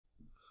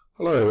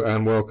Hello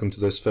and welcome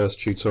to this first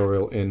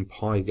tutorial in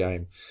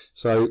Pygame.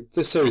 So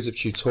this series of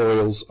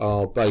tutorials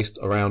are based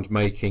around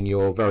making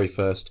your very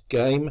first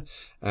game,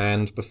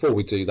 and before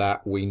we do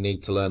that we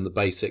need to learn the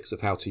basics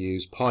of how to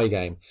use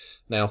Pygame.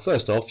 Now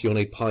first off, you'll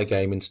need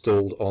Pygame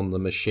installed on the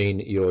machine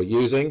you're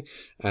using,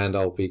 and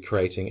I'll be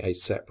creating a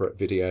separate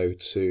video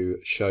to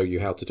show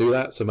you how to do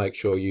that, so make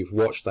sure you've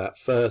watched that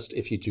first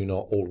if you do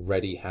not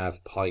already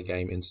have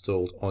Pygame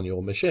installed on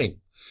your machine.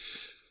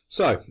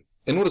 So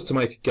in order to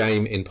make a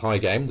game in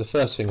Pygame, the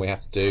first thing we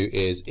have to do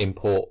is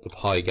import the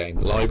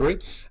Pygame library,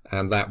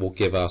 and that will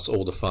give us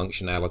all the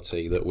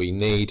functionality that we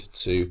need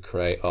to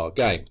create our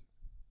game.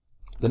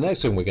 The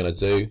next thing we're going to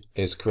do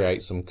is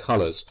create some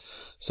colors.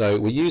 So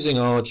we're using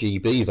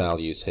RGB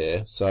values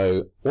here.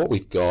 So what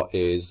we've got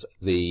is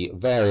the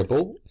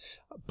variable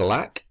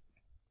black,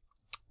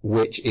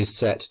 which is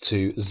set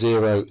to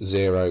 0,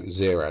 0,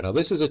 0. Now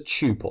this is a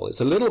tuple.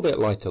 It's a little bit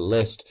like a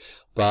list,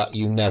 but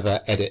you never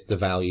edit the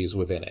values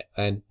within it.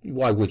 And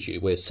why would you?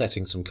 We're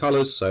setting some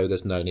colors, so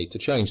there's no need to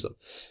change them.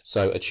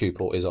 So a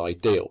tuple is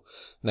ideal.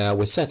 Now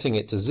we're setting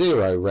it to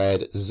 0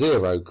 red,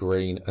 0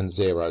 green, and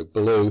 0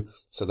 blue,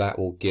 so that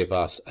will give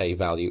us a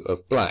value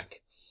of black.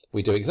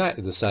 We do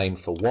exactly the same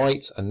for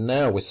white, and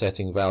now we're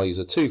setting values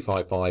of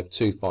 255,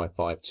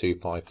 255,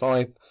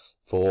 255,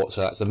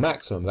 so that's the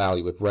maximum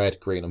value of red,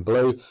 green, and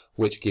blue,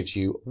 which gives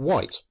you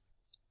white.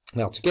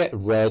 Now to get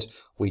red,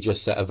 we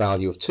just set a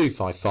value of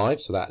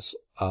 255, so that's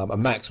a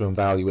maximum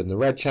value in the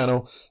red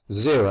channel,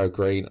 0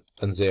 green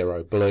and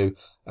 0 blue,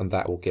 and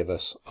that will give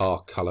us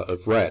our colour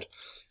of red.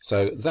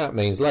 So that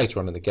means later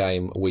on in the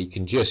game we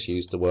can just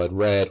use the word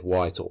red,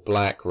 white or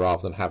black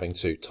rather than having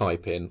to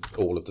type in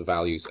all of the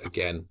values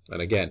again and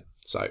again.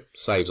 So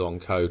saves on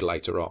code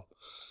later on.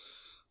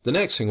 The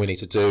next thing we need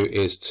to do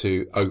is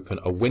to open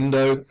a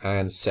window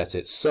and set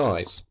its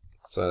size.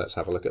 So let's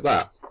have a look at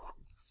that.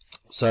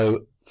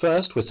 So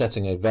first we're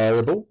setting a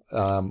variable,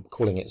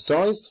 calling it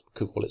size. We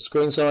could call it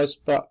screen size,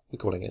 but we're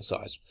calling it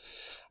size.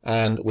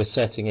 And we're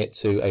setting it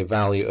to a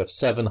value of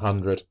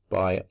 700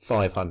 by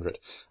 500.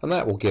 And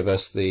that will give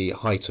us the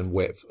height and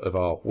width of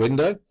our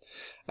window.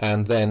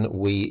 And then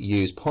we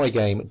use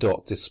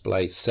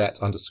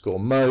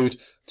pygame.displaySet_mode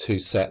to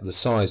set the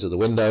size of the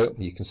window.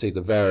 You can see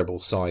the variable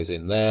size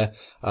in there.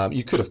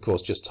 You could of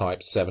course just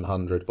type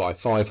 700 by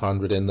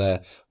 500 in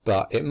there,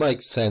 but it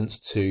makes sense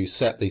to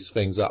set these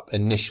things up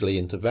initially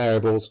into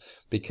variables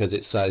because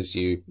it saves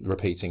you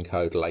repeating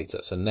code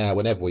later. So now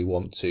whenever we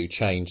want to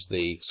change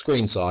the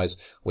screen size,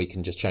 we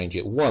can just change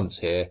it once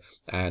here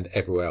and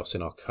everywhere else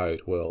in our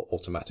code will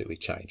automatically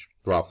change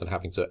rather than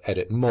having to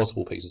edit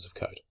multiple pieces of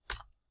code.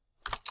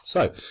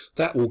 So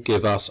that will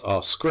give us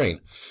our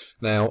screen.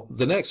 Now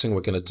the next thing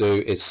we're going to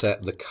do is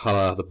set the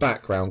color, the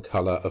background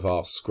color of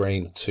our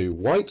screen to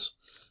white,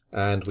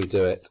 and we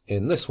do it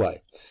in this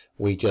way.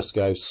 We just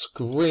go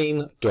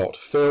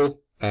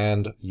screen.fill,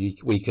 and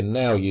we can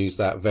now use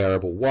that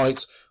variable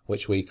white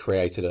which we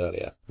created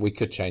earlier. We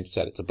could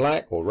set it to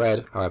black or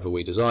red, however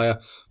we desire,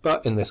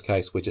 but in this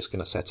case we're just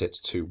going to set it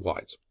to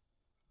white.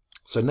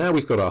 So now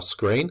we've got our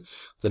screen.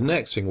 The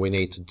next thing we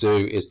need to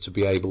do is to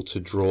be able to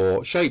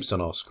draw shapes on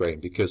our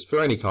screen, because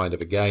for any kind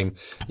of a game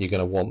you're going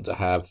to want to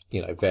have,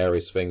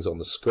 various things on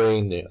the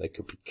screen. They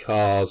could be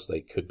cars,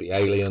 they could be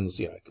aliens,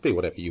 it could be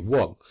whatever you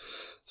want.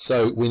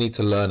 So we need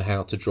to learn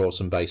how to draw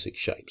some basic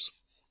shapes.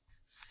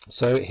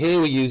 So here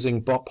we're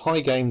using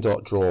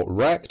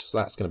pygame.drawRect, so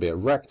that's going to be a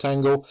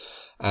rectangle,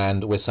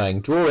 and we're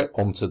saying draw it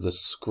onto the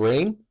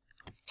screen.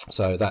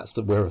 So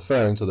we're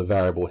referring to the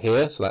variable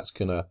here, so that's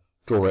going to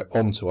draw it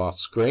onto our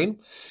screen,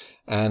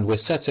 and we're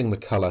setting the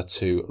color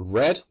to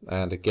red,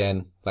 and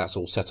again that's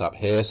all set up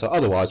here, so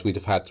otherwise we'd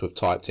have had to have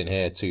typed in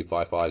here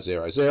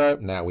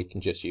 25500. Now we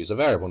can just use a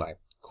variable name,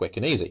 quick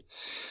and easy.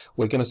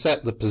 We're going to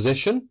set the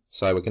position,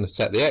 so we're going to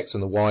set the X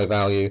and the Y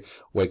value,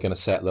 we're going to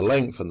set the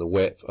length and the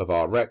width of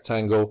our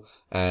rectangle,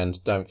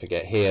 and don't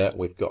forget here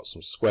we've got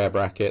some square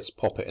brackets,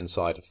 pop it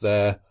inside of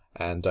there,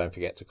 and don't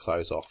forget to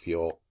close off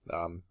your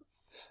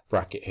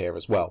bracket here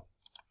as well.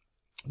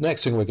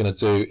 Next thing we're going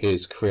to do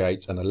is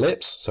create an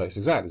ellipse, so it's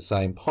exactly the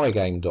same,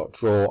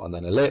 pygame.draw and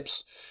then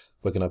ellipse.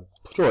 We're going to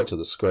draw it to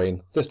the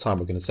screen. This time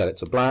we're going to set it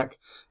to black,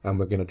 and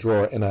we're going to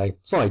draw it in a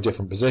slightly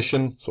different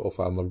position, sort of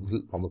on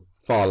the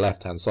far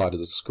left hand side of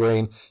the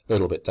screen, a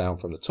little bit down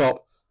from the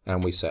top,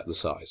 and we set the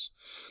size.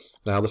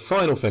 Now the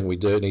final thing we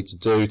need to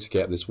do to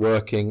get this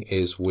working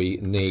is we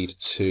need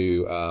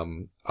to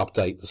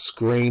update the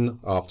screen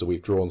after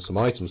we've drawn some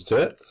items to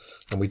it,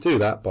 and we do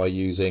that by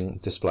using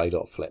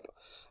display.flip.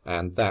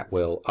 And that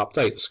will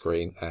update the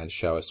screen and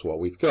show us what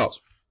we've got.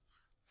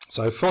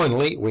 So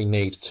finally we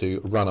need to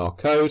run our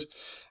code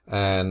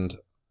and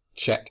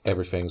check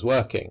everything's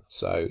working.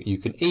 So you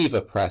can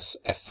either press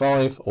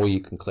F5 or you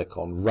can click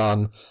on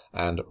run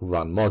and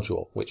run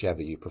module,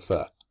 whichever you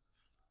prefer.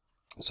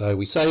 So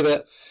we save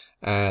it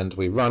and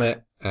we run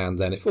it, and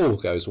then if all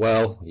goes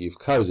well, you've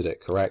coded it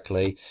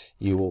correctly,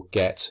 you will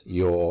get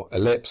your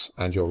ellipse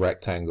and your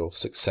rectangle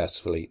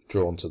successfully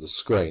drawn to the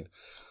screen.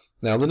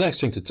 Now the next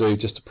thing to do,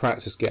 just to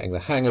practice getting the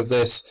hang of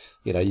this,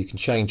 you can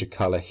change a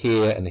color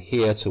here and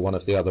here to one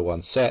of the other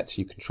ones set.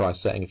 You can try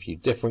setting a few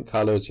different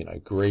colors,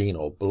 green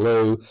or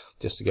blue,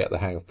 just to get the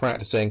hang of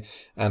practicing,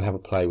 and have a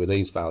play with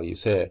these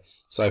values here.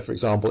 So for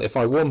example, if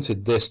I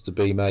wanted this to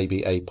be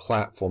maybe a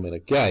platform in a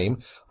game,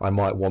 I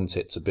might want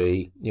it to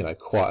be,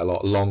 quite a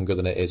lot longer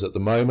than it is at the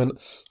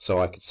moment.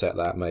 So I could set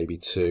that maybe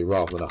to,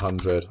 rather than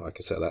 100, I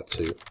could set that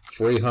to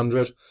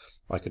 300.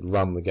 I could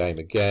run the game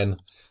again,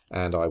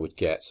 and I would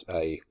get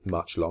a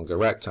much longer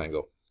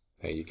rectangle.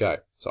 There you go.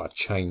 So I've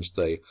changed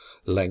the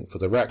length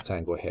of the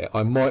rectangle here.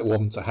 I might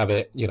want to have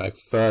it,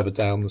 further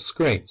down the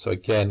screen. So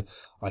again,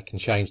 I can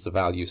change the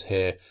values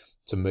here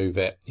to move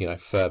it,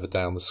 further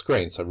down the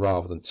screen. So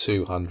rather than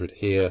 200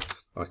 here,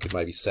 I could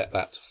maybe set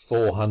that to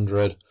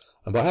 400.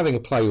 And by having a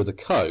play with the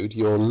code,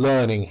 you're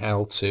learning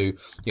how to,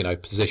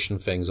 position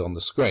things on the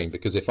screen.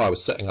 Because if I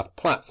was setting up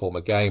a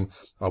platformer game,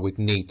 I would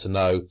need to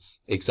know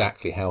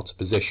exactly how to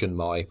position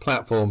my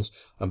platforms.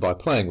 And by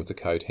playing with the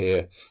code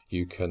here,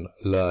 you can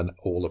learn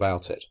all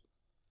about it.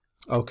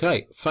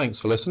 Okay, thanks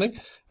for listening,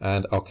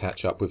 and I'll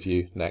catch up with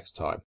you next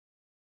time.